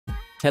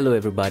Hello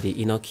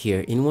everybody, Enoch here.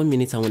 In 1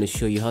 minute I want to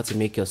show you how to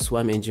make your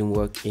Swam Engine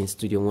work in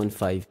Studio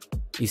 1.5.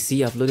 You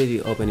see, I've loaded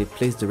it up and it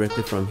plays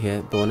directly from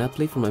here, but when I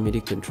play from my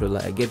MIDI controller,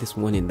 I get this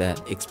warning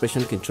that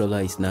expression controller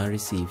is now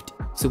received.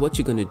 So what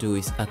you're going to do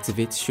is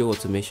activate show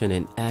automation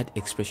and add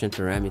expression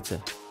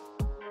parameter.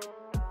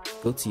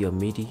 Go to your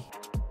MIDI,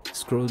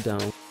 scroll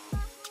down,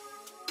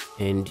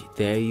 and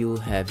there you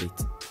have it.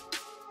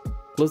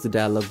 Close the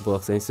dialog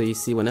box, and so you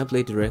see when I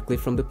play directly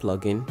from the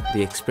plugin,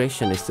 the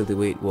expression is still the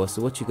way it was.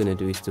 So what you're going to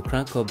do is to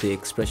crank up the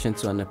expression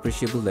to an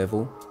appreciable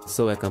level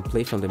so I can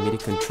play from the MIDI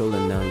controller.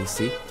 Now you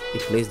see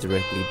it plays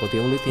directly, but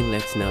the only thing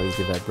left now is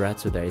the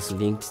vibrato that is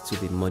linked to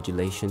the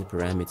modulation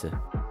parameter.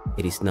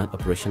 It is not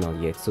operational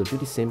yet, so do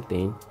the same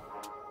thing,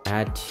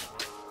 add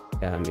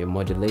your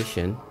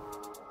modulation,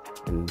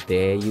 and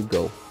there you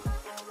go.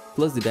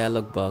 Close the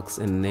dialog box,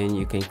 and then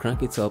you can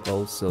crank it up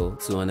also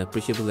to an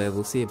appreciable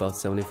level, say about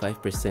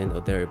 75%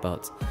 or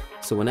thereabouts.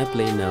 So when I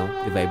play now,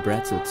 the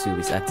vibrato too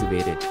is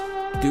activated.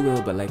 Do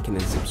well by liking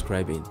and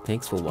subscribing.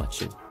 Thanks for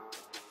watching.